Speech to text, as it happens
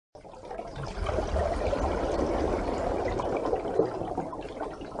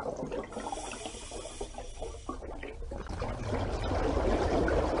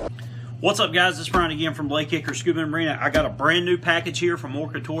What's up, guys? This is Brian again from Lake Hickory Scuba and Marina. I got a brand new package here from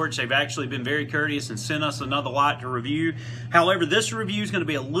OrcaTorch. They've actually been very courteous and sent us another light to review. However, this review is going to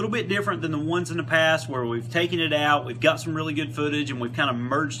be a little bit different than the ones in the past where we've taken it out, we've got some really good footage, and we've kind of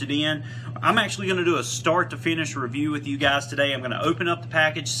merged it in. I'm actually going to do a start to finish review with you guys today. I'm going to open up the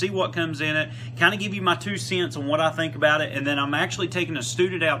package, see what comes in it, kind of give you my 2 cents on what I think about it, and then I'm actually taking a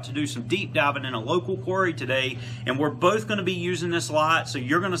student out to do some deep diving in a local quarry today, and we're both going to be using this light, so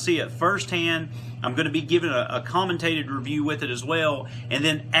you're going to see it firsthand. I'm going to be giving a commentated review with it as well, and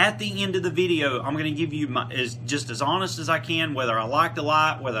then at the end of the video I'm going to give you just as honest as I can whether I like the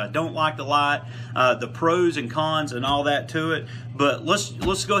light, whether I don't like the light, the pros and cons and all that to it. But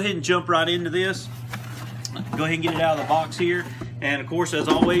let's go ahead and jump right into this. Go ahead and get it out of the box here. And of course, as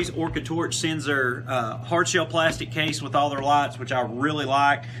always, OrcaTorch sends their hard shell plastic case with all their lights, which I really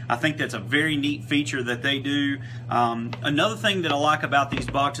like. I think that's a very neat feature that they do. Another thing that I like about these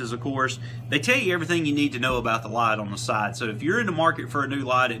boxes, of course, they tell you everything you need to know about the light on the side. So if you're in the market for a new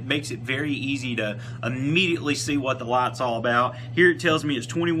light, it makes it very easy to immediately see what the light's all about. Here it tells me it's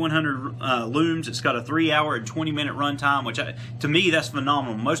 2100 lumens. It's got a 3-hour and 20-minute runtime, which to me, that's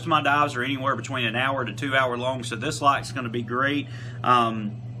phenomenal. Most of my dives are anywhere between an hour to 2 hour long, so this light's going to be great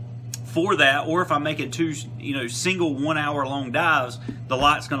for that. Or if I make it two single 1 hour long dives, the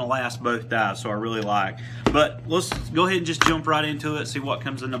light's going to last both dives, so I really like. But let's go ahead and just jump right into it, see what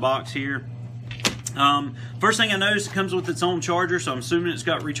comes in the box here. First thing I noticed, it comes with its own charger, so I'm assuming it's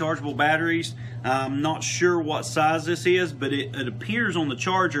got rechargeable batteries. I'm not sure what size this is, but it appears on the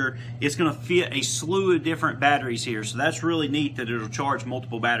charger it's going to fit a slew of different batteries here, so that's really neat that it'll charge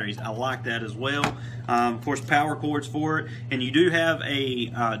multiple batteries. I like that as well. Of course, power cords for it, and you do have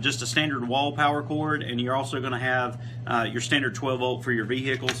just a standard wall power cord, and you're also going to have your standard 12 volt for your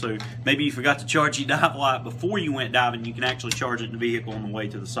vehicle, so maybe you forgot to charge your dive light before you went diving, you can actually charge it in the vehicle on the way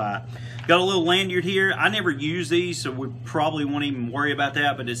to the site. Got a little lanyard here. I never use these, so we probably won't even worry about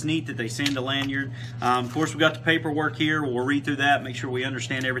that, but it's neat that they send a lanyard. Of course, we got the paperwork here. We'll read through that, make sure we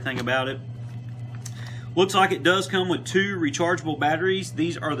understand everything about it. Looks like it does come with 2 rechargeable batteries.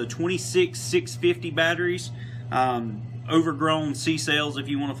 These are the 26650 batteries. Overgrown C cells, if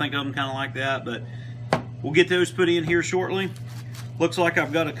you want to think of them kind of like that, but we'll get those put in here shortly. Looks like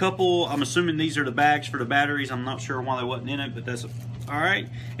I've got a couple. I'm assuming these are the bags for the batteries. I'm not sure why they wasn't in it, but that's all right.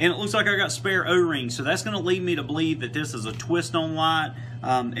 And it looks like I got spare O-rings, so that's going to lead me to believe that this is a twist-on light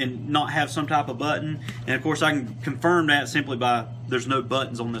and not have some type of button. And of course, I can confirm that simply by there's no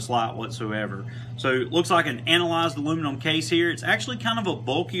buttons on this light whatsoever. So it looks like an analyzed aluminum case here. It's actually kind of a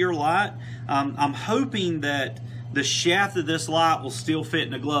bulkier light. I'm hoping that the shaft of this light will still fit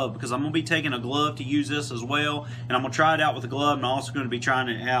in a glove, because I'm going to be taking a glove to use this as well, and I'm going to try it out with a glove, and I'm also going to be trying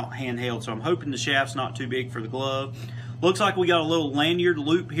it out handheld, so I'm hoping the shaft's not too big for the glove. Looks like we got a little lanyard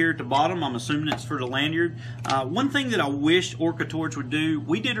loop here at the bottom. I'm assuming it's for the lanyard. One thing that I wish OrcaTorch would do,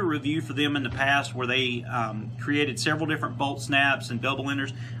 we did a review for them in the past where they created several different bolt snaps and double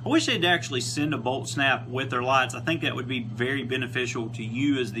enders. I wish they'd actually send a bolt snap with their lights. I think that would be very beneficial to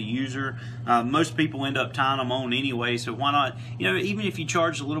you as the user. Most people end up tying them on anyway, so why not, even if you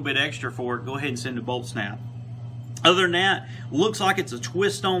charge a little bit extra for it, go ahead and send a bolt snap. Other than that, looks like it's a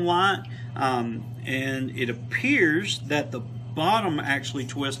twist-on light, and it appears that the bottom actually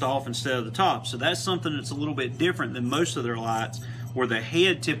twists off instead of the top. So that's something that's a little bit different than most of their lights, where the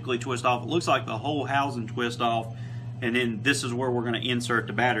head typically twists off. It looks like the whole housing twists off, and then this is where we're going to insert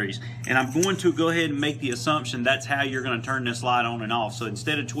the batteries. And I'm going to go ahead and make the assumption that's how you're going to turn this light on and off. So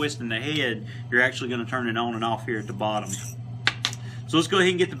instead of twisting the head, you're actually going to turn it on and off here at the bottom. So let's go ahead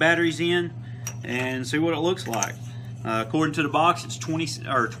and get the batteries in and see what it looks like. According to the box, it's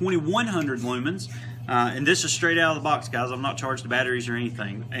 2100 lumens, and this is straight out of the box, guys. I'm not charged the batteries or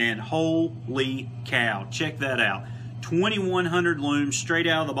anything. And holy cow, check that out. 2100 lumens straight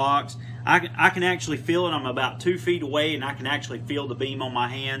out of the box. I can actually feel it. I'm about 2 feet away, and I can actually feel the beam on my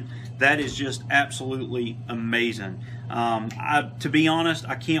hand. That is just absolutely amazing. To be honest,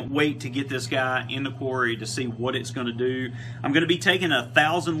 I can't wait to get this guy in the quarry to see what it's going to do. I'm going to be taking a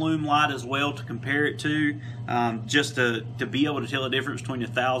 1000 lumen light as well to compare it to, just to be able to tell the difference between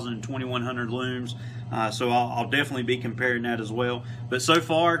 1000 and 2100 lumens. So I'll definitely be comparing that as well. But so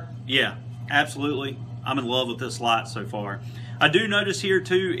far, yeah, absolutely, I'm in love with this light so far. I do notice here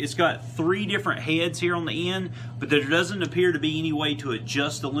too, it's got 3 different heads here on the end, but there doesn't appear to be any way to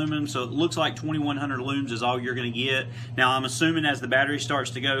adjust the lumen, so it looks like 2100 lumens is all you're going to get. Now I'm assuming as the battery starts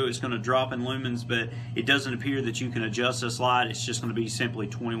to go, it's going to drop in lumens, but it doesn't appear that you can adjust this light. It's just going to be simply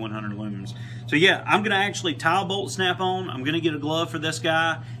 2100 lumens. So yeah, I'm going to actually tile bolt snap on. I'm going to get a glove for this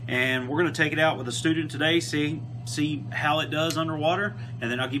guy, and we're going to take it out with a student today, see see how it does underwater,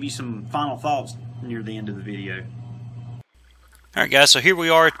 and then I'll give you some final thoughts near the end of the video. Alright guys, so here we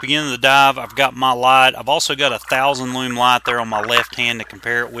are at the beginning of the dive. I've got my light. I've also got a 1,000 lume light there on my left hand to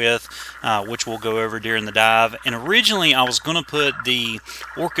compare it with, which we'll go over during the dive. And originally I was going to put the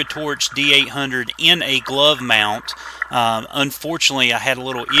OrcaTorch D800 in a glove mount. Unfortunately, I had a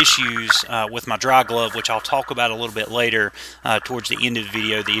little issues with my dry glove, which I'll talk about a little bit later towards the end of the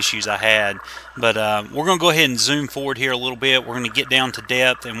video, the issues I had. But we're going to go ahead and zoom forward here a little bit. We're going to get down to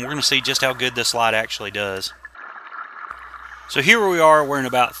depth, and we're going to see just how good this light actually does. So here we are, we're in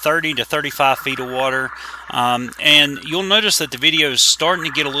about 30 to 35 feet of water, and you'll notice that the video is starting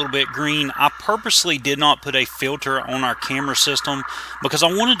to get a little bit green. I purposely did not put a filter on our camera system because I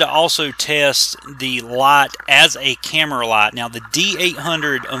wanted to also test the light as a camera light. Now the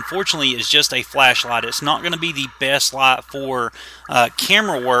D800 unfortunately is just a flashlight. It's not going to be the best light for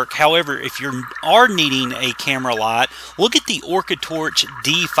camera work. However, if you are needing a camera light, look at the OrcaTorch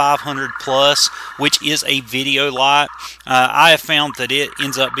D500 Plus, which is a video light. I have found that it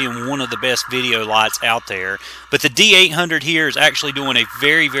ends up being one of the best video lights out there. But the D800 here is actually doing a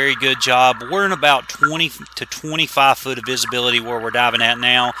very, very good job. We're in about 20 to 25 foot of visibility where we're diving at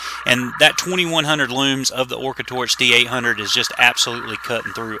now, and that 2100 looms of the OrcaTorch D800 is just absolutely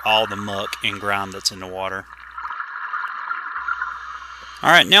cutting through all the muck and grime that's in the water.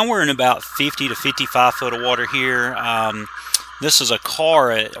 Alright, now we're in about 50 to 55 foot of water here. This is a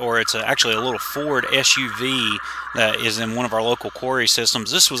car, or it's actually a little Ford SUV that is in one of our local quarry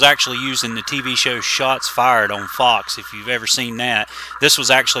systems. This was actually used in the TV show Shots Fired on Fox, if you've ever seen that. This was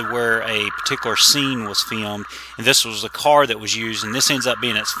actually where a particular scene was filmed, and this was the car that was used, and this ends up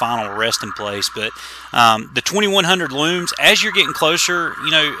being its final resting place. But the 2100 looms, as you're getting closer, you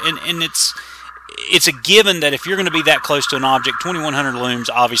know, and it's a given that if you're going to be that close to an object, 2100 looms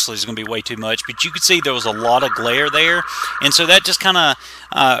obviously is going to be way too much, but you could see there was a lot of glare there, and so that just kind of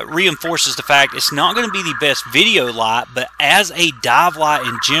reinforces the fact it's not going to be the best video light, but as a dive light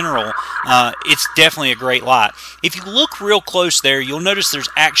in general, it's definitely a great light. If you look real close there, you'll notice there's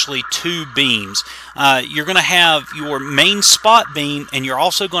actually two beams. You're going to have your main spot beam, and you're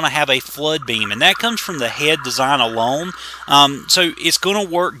also going to have a flood beam, and that comes from the head design alone. So it's going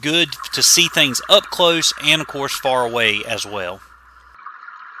to work good to see things up close and of course far away as well.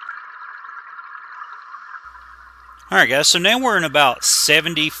 Alright guys, so now we're in about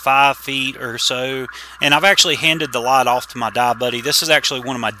 75 feet or so, and I've actually handed the light off to my dive buddy. This is actually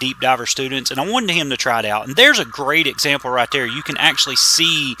one of my deep diver students, and I wanted him to try it out. And there's a great example right there. You can actually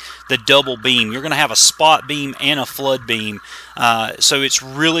see the double beam. You're going to have a spot beam and a flood beam. So it's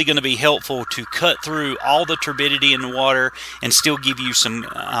really going to be helpful to cut through all the turbidity in the water and still give you some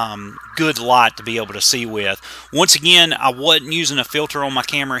good light to be able to see with. Once again, I wasn't using a filter on my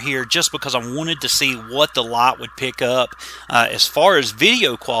camera here just because I wanted to see what the light would pick up as far as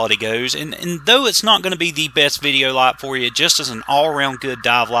video quality goes. And though it's not going to be the best video light for you, just as an all-around good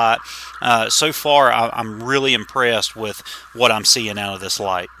dive light, so far I'm really impressed with what I'm seeing out of this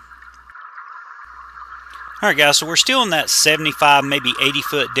light. Alright guys, so we're still in that 75, maybe 80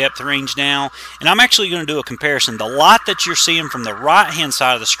 foot depth range now, and I'm actually going to do a comparison. The light that you're seeing from the right hand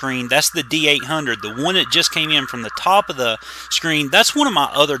side of the screen, that's the D800, the one that just came in from the top of the screen. That's one of my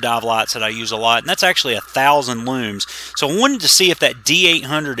other dive lights that I use a lot, and that's actually 1,000 looms. So I wanted to see if that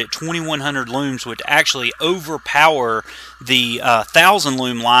D800 at 2100 looms would actually overpower the 1,000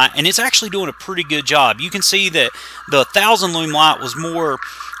 loom light, and it's actually doing a pretty good job. You can see that the 1,000 loom light was more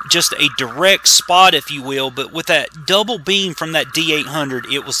just a direct spot, if you will, but with that double beam from that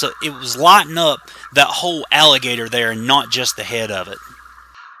D800, it was lighting up that whole alligator there and not just the head of it.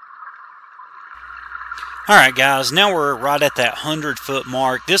 Alright guys, now we're right at that 100 foot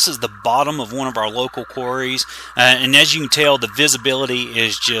mark. This is the bottom of one of our local quarries, and as you can tell, the visibility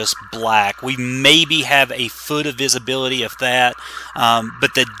is just black. We maybe have a foot of visibility of that,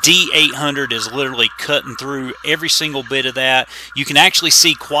 but the D800 is literally cutting through every single bit of that. You can actually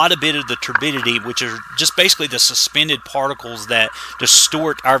see quite a bit of the turbidity, which are just basically the suspended particles that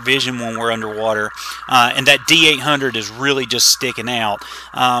distort our vision when we're underwater, and that D800 is really just sticking out.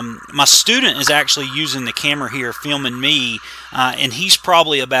 My student is actually using the camera here filming me, and he's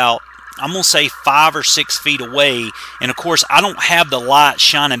probably about, I'm going to say 5 or 6 feet away, and of course I don't have the light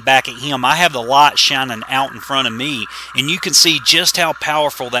shining back at him. I have the light shining out in front of me, and you can see just how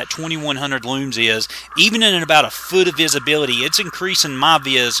powerful that 2100 looms is. Even in about a foot of visibility, it's increasing my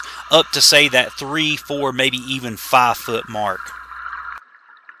viz up to say that 3, 4, maybe even 5 foot mark.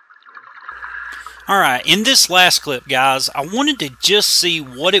 Alright, in this last clip, guys, I wanted to just see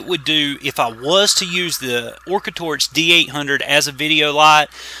what it would do if I was to use the OrcaTorch D800 as a video light.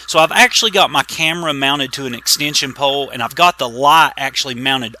 So I've actually got my camera mounted to an extension pole, and I've got the light actually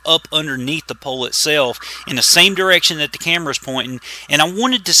mounted up underneath the pole itself in the same direction that the camera's pointing, and I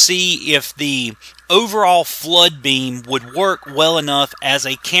wanted to see if the overall flood beam would work well enough as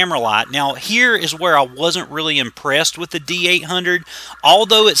a camera light. Now here is where I wasn't really impressed with the D800.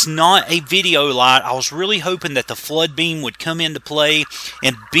 Although it's not a video light, I was really hoping that the flood beam would come into play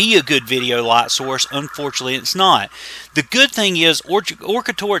and be a good video light source. Unfortunately, it's not. The good thing is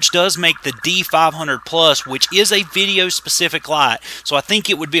OrcaTorch does make the D500 Plus, which is a video specific light, so I think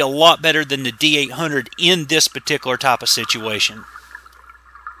it would be a lot better than the D800 in this particular type of situation.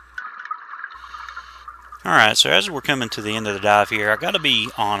 Alright, so as we're coming to the end of the dive here, I gotta be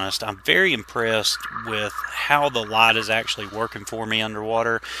honest, I'm very impressed with how the light is actually working for me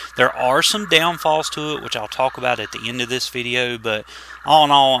underwater. There are some downfalls to it, which I'll talk about at the end of this video, but all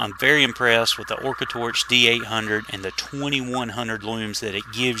in all, I'm very impressed with the OrcaTorch D800 and the 2100 lums that it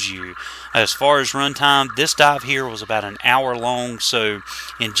gives you. As far as runtime, this dive here was about an hour long, so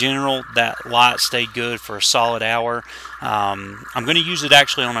in general, that light stayed good for a solid hour. I'm going to use it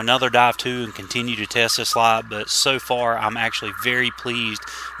actually on another dive too and continue to test this light, but so far I'm actually very pleased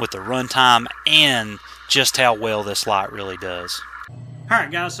with the runtime and just how well this light really does.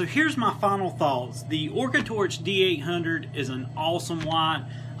 Alright guys, so here's my final thoughts. The OrcaTorch D800 is an awesome light.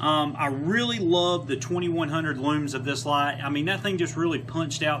 I really love the 2100 lums of this light. I mean, that thing just really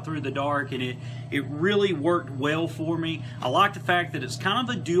punched out through the dark, and it really worked well for me. I like the fact that it's kind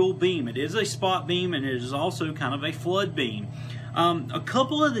of a dual beam. It is a spot beam, and it is also kind of a flood beam. A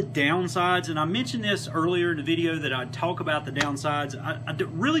couple of the downsides, and I mentioned this earlier in the video that I'd talk about the downsides. I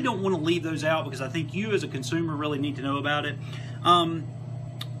really don't want to leave those out because I think you as a consumer really need to know about it.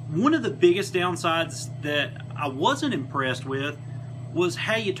 One of the biggest downsides that I wasn't impressed with was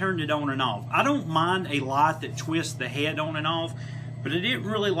how you turned it on and off. I don't mind a light that twists the head on and off, but I didn't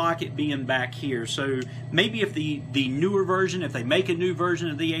really like it being back here. So maybe if the newer version, if they make a new version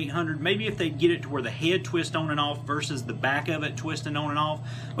of the 800, maybe if they get it to where the head twists on and off versus the back of it twisting on and off,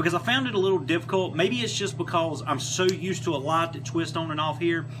 because I found it a little difficult. Maybe it's just because I'm so used to a light that twists on and off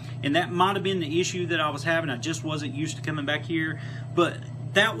here, and that might have been the issue that I was having. I just wasn't used to coming back here, but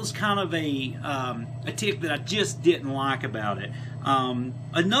that was kind of a tick that I just didn't like about it.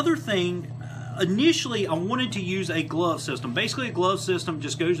 Another thing, initially I wanted to use a glove system. Basically a glove system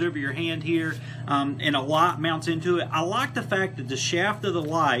just goes over your hand here, and a light mounts into it. I like the fact that the shaft of the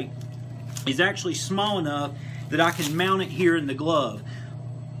light is actually small enough that I can mount it here in the glove.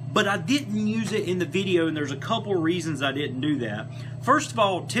 But I didn't use it in the video, and there's a couple of reasons I didn't do that. First of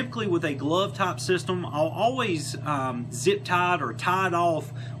all, typically with a glove type system, I'll always zip tied or tied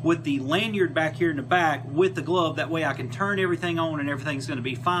off with the lanyard back here in the back with the glove. That way I can turn everything on and everything's going to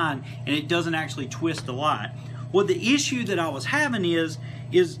be fine, and it doesn't actually twist the light. Well, the issue that I was having is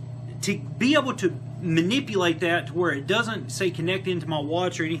to be able to manipulate that to where it doesn't, say, connect into my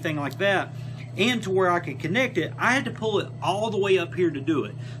watch or anything like that, and to where I could connect it, I had to pull it all the way up here to do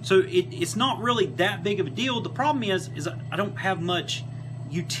it. So it's not really that big of a deal. The problem is I don't have much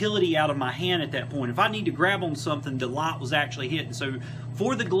utility out of my hand at that point. If I need to grab on something, the light was actually hitting. So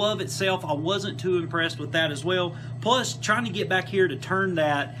for the glove itself, I wasn't too impressed with that as well. Plus, trying to get back here to turn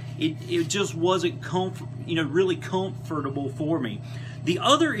that, it just wasn't really comfortable for me. The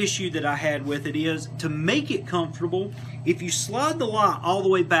other issue that I had with it is to make it comfortable. If you slide the light all the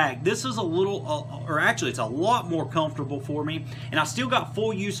way back, this is a little, or actually it's a lot more comfortable for me, and I still got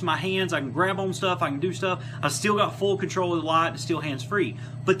full use of my hands. I can grab on stuff, I can do stuff. I still got full control of the light, it's still hands-free.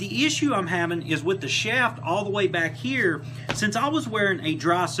 But the issue I'm having is with the shaft all the way back here. Since I was wearing a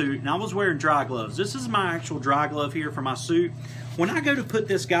dry suit and I was wearing dry gloves, this is my actual dry glove here for my suit. When I go to put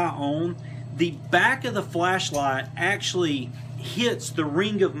this guy on, the back of the flashlight actually hits the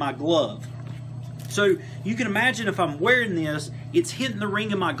ring of my glove. So you can imagine if I'm wearing this, it's hitting the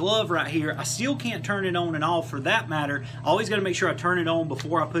ring of my glove right here. I still can't turn it on and off for that matter. I always got to make sure I turn it on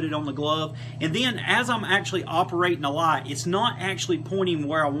before I put it on the glove. And then as I'm actually operating the light, it's not actually pointing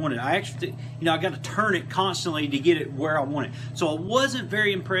where I want it. I actually, I got to turn it constantly to get it where I want it. So I wasn't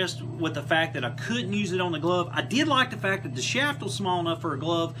very impressed with the fact that I couldn't use it on the glove. I did like the fact that the shaft was small enough for a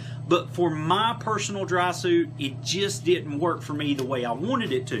glove, but for my personal dry suit, it just didn't work for me the way I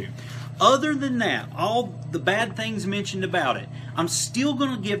wanted it to. Other than that, all the bad things mentioned about it, I'm still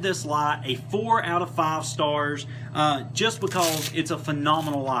going to give this light a 4 out of 5 stars just because it's a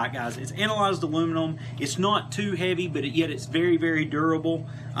phenomenal light, guys. It's analyzed aluminum. It's not too heavy, but yet it's very, very durable.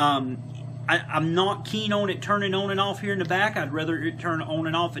 I'm not keen on it turning on and off here in the back. I'd rather it turn on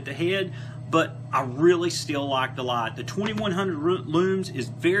and off at the head, but I really still like the light. The 2100 lumens is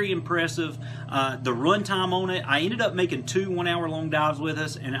very impressive. The runtime on it, I ended up making 2 1-hour long dives with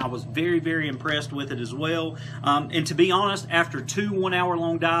us, and I was very, very impressed with it as well. And to be honest, after 2 1-hour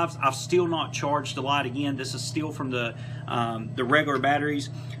long dives, I've still not charged the light again. This is still from the regular batteries.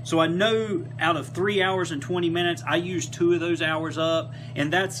 So I know out of 3 hours and 20 minutes, I used 2 of those hours up,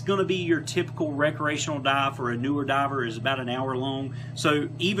 and that's going to be your typical recreational dive for a newer diver, is about an hour long. So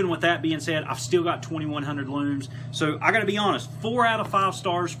even with that being said, I've still got 2100 lumens. So I got to be honest, 4 out of 5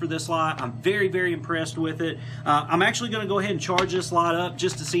 stars for this light. I'm very, very impressed with it. I'm actually going to go ahead and charge this light up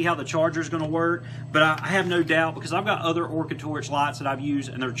just to see how the charger is going to work, but I have no doubt, because I've got other OrcaTorch lights that I've used,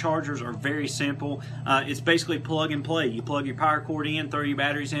 and their chargers are very simple. It's basically plug and play. You plug your power cord in, throw your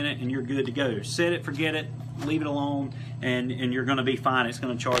batteries in it, and you're good to go. Set it, forget it, leave it alone, and you're going to be fine. It's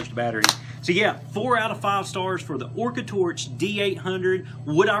going to charge the battery. So yeah, 4 out of 5 stars for the OrcaTorch D800.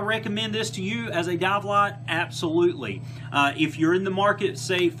 Would I recommend this to you as a dive light? Absolutely. If you're in the market,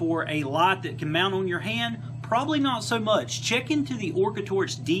 say, for a light that can mount on your hand, probably not so much. Check into the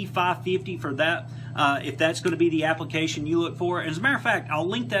OrcaTorch D550 for that, if that's going to be the application you look for. And as a matter of fact, I'll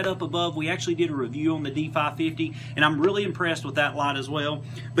link that up above. We actually did a review on the D550, and I'm really impressed with that light as well.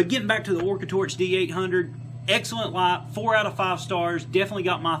 But getting back to the OrcaTorch D800, excellent light, 4 out of 5 stars. Definitely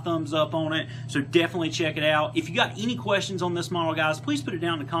got my thumbs up on it, so definitely check it out. If you got any questions on this model, guys, please put it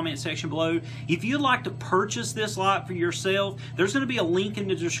down in the comment section below. If you'd like to purchase this light for yourself, there's going to be a link in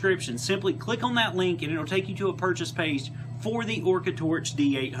the description. Simply click on that link and it'll take you to a purchase page for the OrcaTorch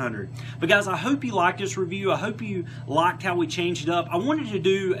D800. But guys, I hope you liked this review. I hope you liked how we changed it up. I wanted to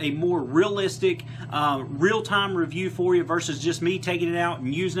do a more realistic, real-time review for you versus just me taking it out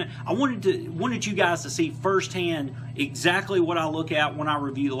and using it. I wanted you guys to see firsthand exactly what I look at when I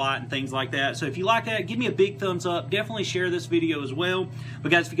review the light and things like that. So if you like that, give me a big thumbs up. Definitely share this video as well.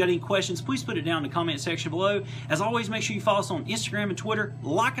 But guys, if you got any questions, please put it down in the comment section below. As always, make sure you follow us on Instagram and Twitter,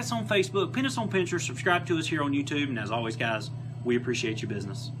 like us on Facebook, pin us on Pinterest, subscribe to us here on YouTube, and as always, guys, we appreciate your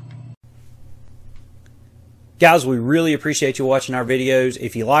business. Guys, we really appreciate you watching our videos.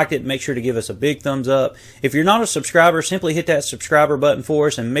 If you liked it, make sure to give us a big thumbs up. If you're not a subscriber, simply hit that subscriber button for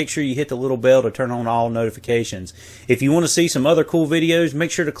us, and make sure you hit the little bell to turn on all notifications. If you want to see some other cool videos,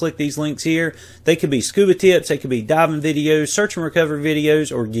 make sure to click these links here. They could be scuba tips, they could be diving videos, search and recovery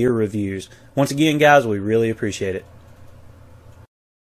videos, or gear reviews. Once again, guys, we really appreciate it.